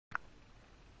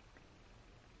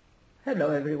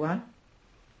Hello everyone.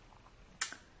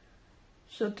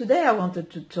 So today I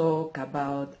wanted to talk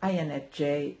about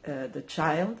INFJ, the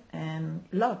child, and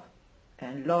love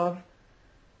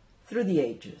through the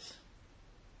ages.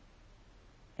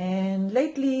 And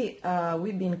lately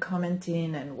we've been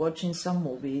commenting and watching some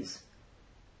movies,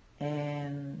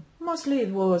 and mostly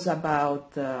it was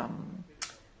about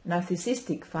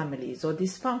narcissistic families or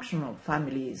dysfunctional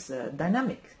families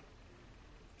dynamics.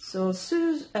 So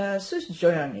Sue's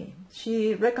journey,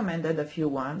 she recommended a few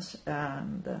ones,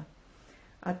 and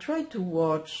I tried to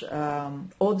watch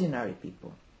ordinary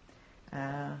people.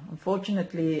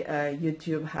 Unfortunately,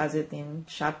 YouTube has it in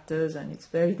chapters and it's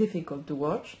very difficult to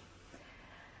watch.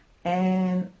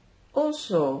 And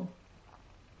also,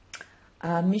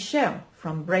 Michelle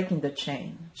from Breaking the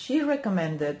Chain, she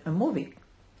recommended a movie.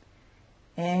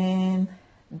 And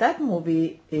that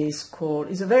movie is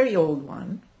a very old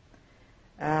one,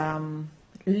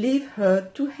 Leave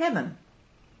Her to Heaven.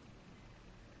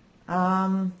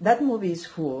 That movie is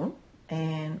full,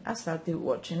 and I started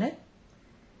watching it,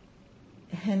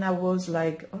 and I was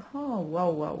like, oh,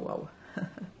 wow.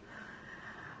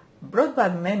 Brought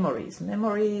back memories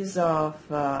of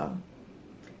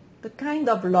the kind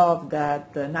of love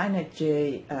that the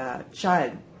 9FJ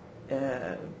child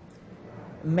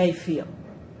may feel.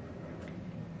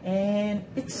 And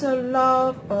it's a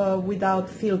love without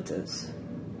filters.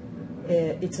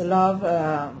 It's a love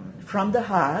from the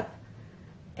heart.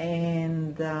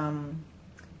 And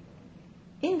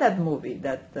in that movie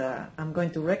that I'm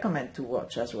going to recommend to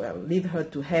watch as well, Leave Her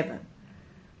to Heaven,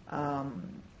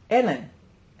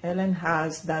 Ellen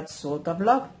has that sort of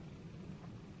love.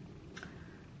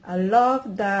 A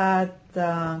love that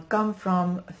comes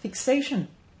from fixation.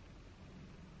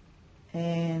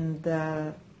 And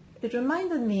it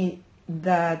reminded me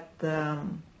that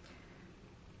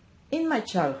in my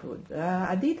childhood,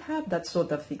 I did have that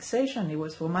sort of fixation. It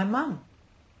was for my mom.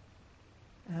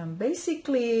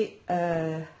 Basically,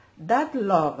 that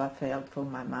love I felt for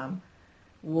my mom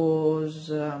was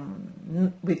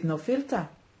with no filter.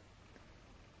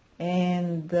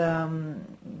 And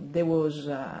there was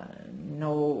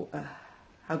no,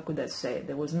 how could I say,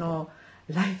 there was no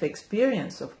life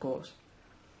experience, of course.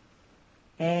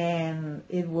 And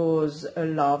it was a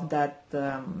love that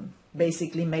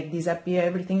basically made disappear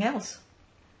everything else.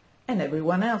 And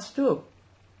everyone else too,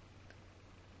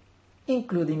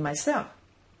 including myself.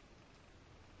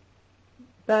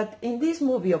 But in this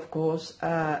movie, of course,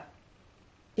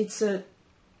 it's a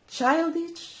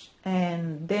childish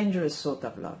and dangerous sort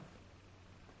of love.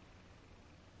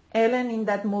 Ellen in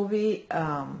that movie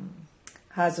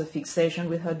has a fixation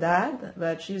with her dad,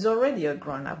 but she's already a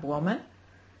grown-up woman.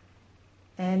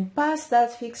 And passed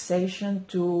that fixation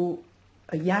to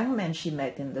a young man she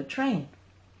met in the train.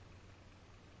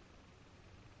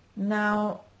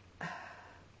 Now,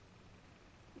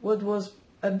 what was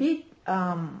a bit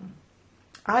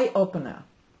eye-opener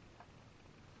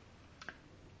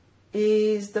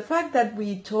is the fact that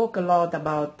we talk a lot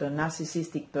about the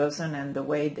narcissistic person and the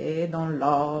way they don't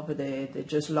love, they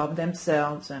just love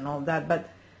themselves and all that, but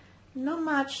not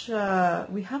much,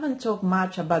 we haven't talked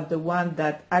much about the one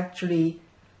that actually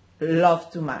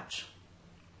love too much.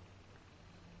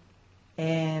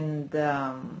 And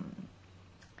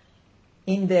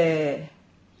in the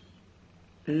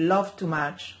love too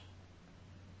much,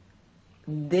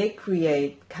 they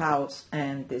create chaos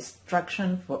and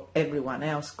destruction for everyone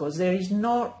else, because there is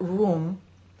no room,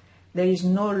 there is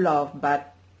no love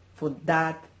but for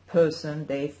that person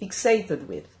they fixated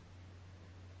with.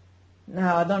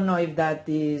 Now, I don't know if that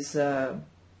is a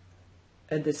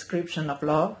description of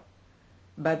love,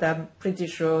 but I'm pretty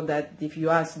sure that if you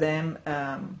ask them,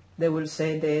 they will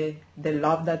say they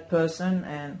love that person.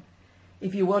 And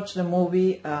if you watch the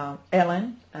movie,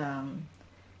 Ellen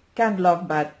can't love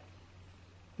but,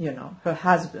 her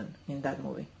husband in that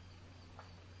movie.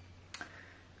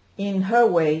 In her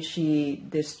way, she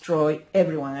destroyed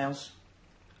everyone else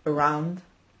around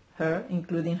her,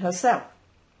 including herself.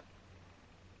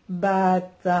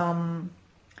 But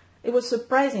it was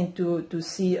surprising to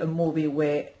see a movie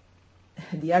where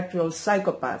the actual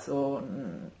psychopath, or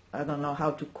I don't know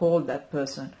how to call that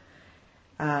person,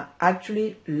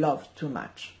 actually loved too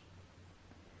much.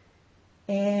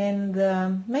 And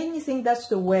made me think that's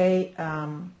the way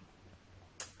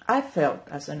I felt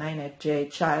as an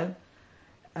INFJ child,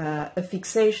 a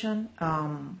fixation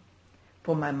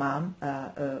for my mom,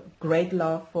 a great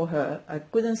love for her. I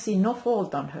couldn't see no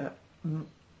fault on her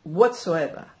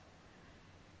whatsoever.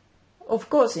 Of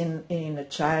course, in a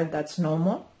child that's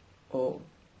normal, or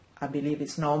I believe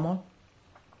it's normal,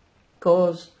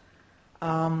 because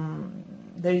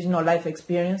there is no life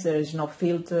experience, there is no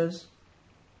filters,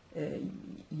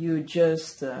 you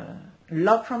just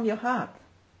love from your heart.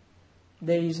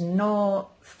 There is no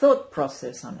thought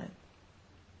process on it.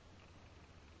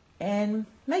 And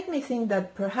make me think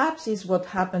that perhaps is what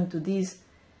happened to these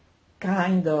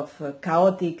kind of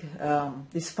chaotic,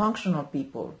 dysfunctional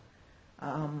people.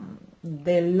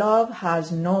 Their love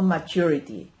has no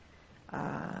maturity.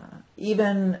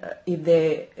 Even if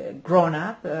they're grown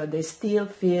up, they still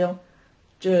feel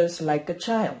just like a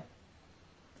child.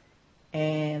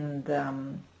 And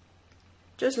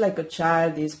just like a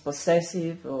child is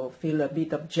possessive or feel a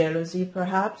bit of jealousy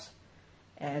perhaps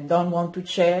and don't want to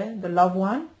share the loved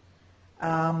one,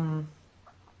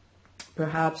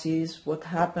 perhaps is what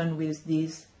happened with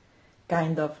these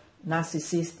kind of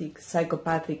narcissistic,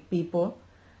 psychopathic people,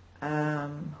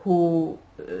 who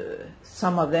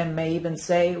some of them may even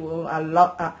say, well, I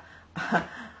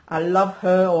love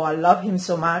her or I love him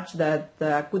so much that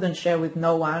I couldn't share with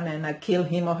no one and I kill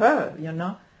him or her, you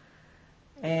know.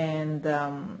 And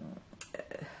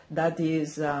that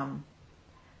is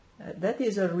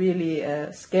a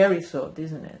really scary thought,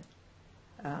 isn't it?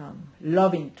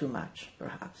 Loving too much,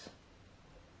 perhaps.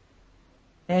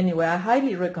 Anyway, I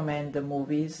highly recommend the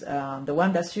movies. The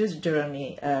one that Sue's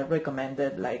Journey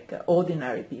recommended, like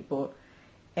Ordinary People,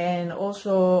 and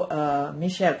also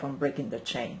Michelle from Breaking the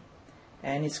Chain.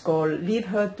 And it's called Lead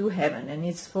Her to Heaven, and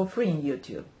it's for free in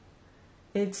YouTube.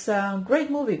 It's a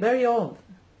great movie, very old.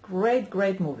 Great,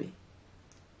 great movie.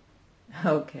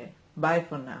 Okay, bye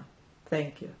for now.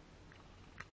 Thank you.